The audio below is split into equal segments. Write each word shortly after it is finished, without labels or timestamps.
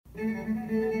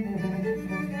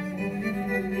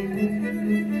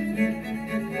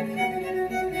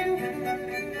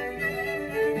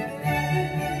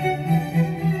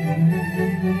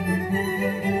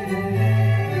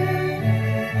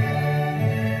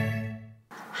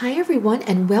Hi, everyone,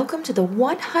 and welcome to the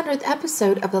 100th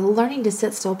episode of the Learning to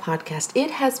Sit Still podcast.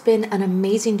 It has been an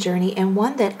amazing journey and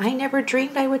one that I never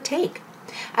dreamed I would take.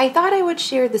 I thought I would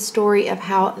share the story of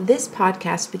how this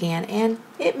podcast began, and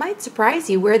it might surprise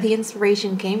you where the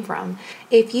inspiration came from.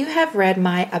 If you have read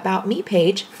my About Me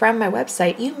page from my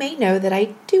website, you may know that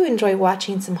I do enjoy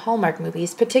watching some Hallmark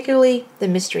movies, particularly the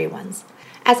mystery ones.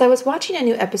 As I was watching a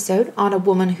new episode on a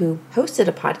woman who hosted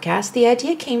a podcast, the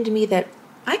idea came to me that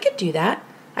I could do that.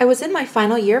 I was in my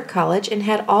final year of college and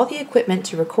had all the equipment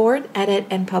to record, edit,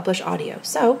 and publish audio,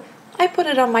 so I put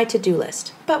it on my to-do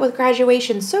list. But with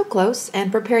graduation so close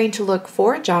and preparing to look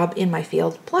for a job in my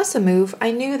field, plus a move,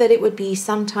 I knew that it would be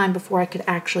some time before I could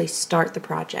actually start the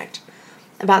project.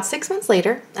 About 6 months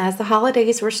later, as the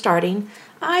holidays were starting,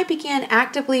 I began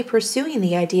actively pursuing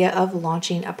the idea of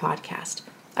launching a podcast.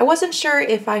 I wasn't sure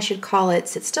if I should call it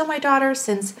Sit Still, My Daughter,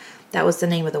 since that was the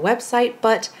name of the website,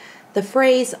 but the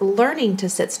phrase learning to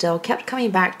sit still kept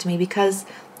coming back to me because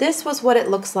this was what it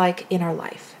looks like in our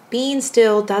life. Being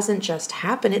still doesn't just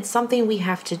happen. It's something we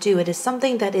have to do. It is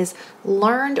something that is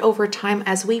learned over time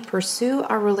as we pursue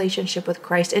our relationship with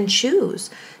Christ and choose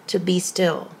to be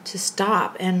still, to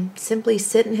stop, and simply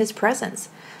sit in His presence.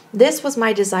 This was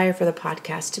my desire for the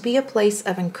podcast, to be a place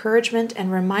of encouragement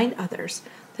and remind others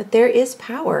that there is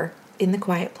power in the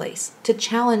quiet place, to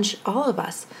challenge all of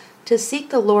us to seek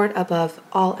the Lord above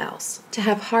all else, to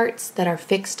have hearts that are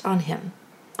fixed on Him.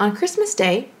 On Christmas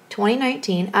Day,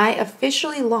 2019, I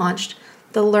officially launched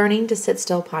the Learning to Sit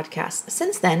Still podcast.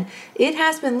 Since then, it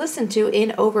has been listened to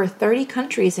in over 30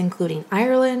 countries, including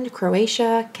Ireland,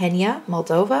 Croatia, Kenya,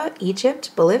 Moldova,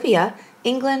 Egypt, Bolivia,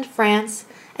 England, France,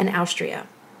 and Austria.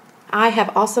 I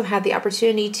have also had the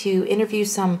opportunity to interview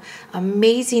some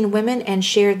amazing women and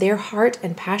share their heart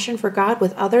and passion for God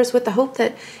with others with the hope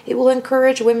that it will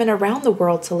encourage women around the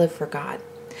world to live for God.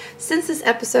 Since this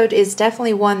episode is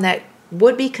definitely one that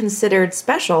would be considered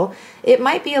special, it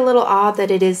might be a little odd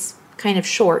that it is kind of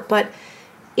short, but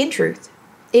in truth,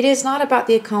 it is not about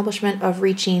the accomplishment of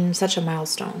reaching such a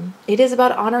milestone. It is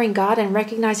about honoring God and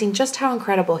recognizing just how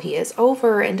incredible He is.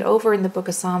 Over and over in the book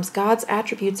of Psalms, God's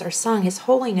attributes are sung. His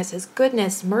holiness, His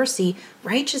goodness, mercy,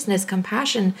 righteousness,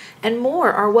 compassion, and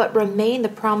more are what remain the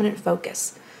prominent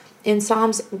focus. In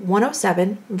Psalms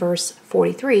 107, verse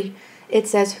 43, it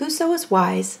says, "Whoso is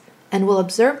wise and will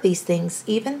observe these things,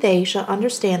 even they shall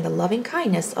understand the loving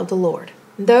kindness of the Lord."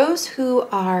 Those who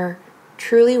are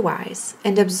truly wise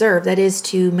and observe, that is,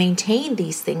 to maintain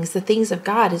these things, the things of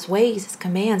God, His ways, His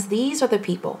commands, these are the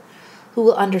people who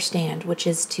will understand, which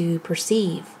is to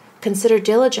perceive, consider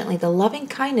diligently the loving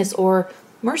kindness or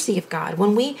mercy of God.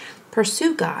 When we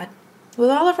pursue God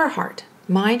with all of our heart,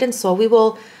 mind, and soul, we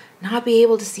will not be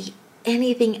able to see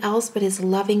anything else but His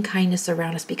loving kindness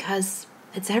around us because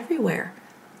it's everywhere.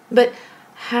 But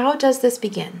how does this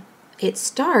begin? It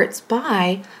starts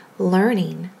by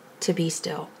learning to be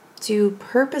still, to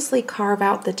purposely carve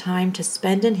out the time to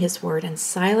spend in His Word and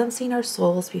silencing our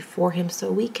souls before Him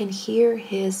so we can hear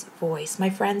His voice.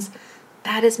 My friends,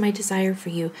 that is my desire for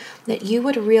you, that you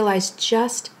would realize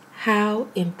just how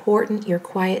important your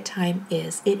quiet time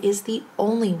is. It is the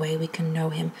only way we can know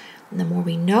Him. And the more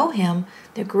we know Him,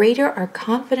 the greater our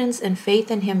confidence and faith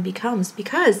in Him becomes,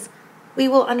 because we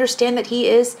will understand that He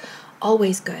is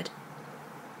always good,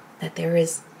 that there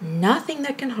is nothing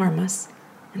that can harm us,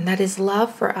 and that His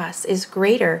love for us is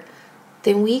greater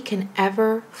than we can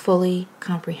ever fully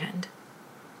comprehend.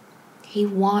 He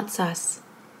wants us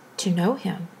to know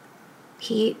Him.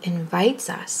 He invites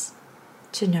us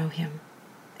to know Him.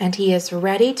 And He is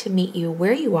ready to meet you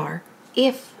where you are,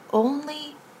 if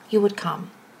only you would come.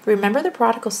 Remember the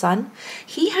prodigal son?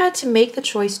 He had to make the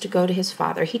choice to go to his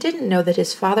father. He didn't know that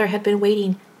his father had been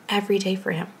waiting every day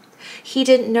for him. He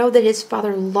didn't know that his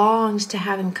father longed to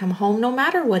have him come home no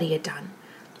matter what he had done.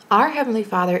 Our Heavenly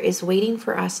Father is waiting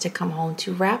for us to come home,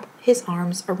 to wrap His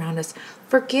arms around us,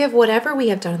 forgive whatever we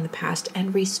have done in the past,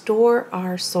 and restore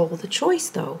our soul. The choice,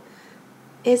 though,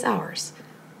 is ours.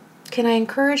 Can I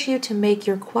encourage you to make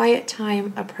your quiet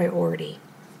time a priority?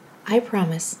 I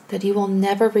promise that you will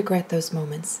never regret those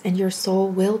moments, and your soul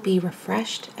will be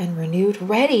refreshed and renewed,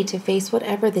 ready to face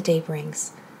whatever the day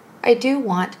brings. I do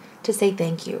want to say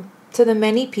thank you to the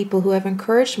many people who have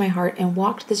encouraged my heart and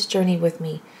walked this journey with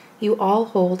me. You all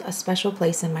hold a special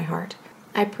place in my heart.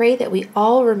 I pray that we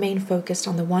all remain focused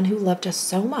on the one who loved us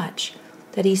so much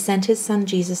that He sent His Son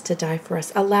Jesus to die for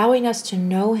us, allowing us to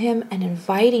know Him and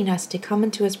inviting us to come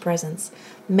into His presence.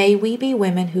 May we be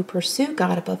women who pursue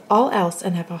God above all else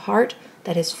and have a heart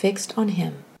that is fixed on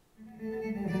Him.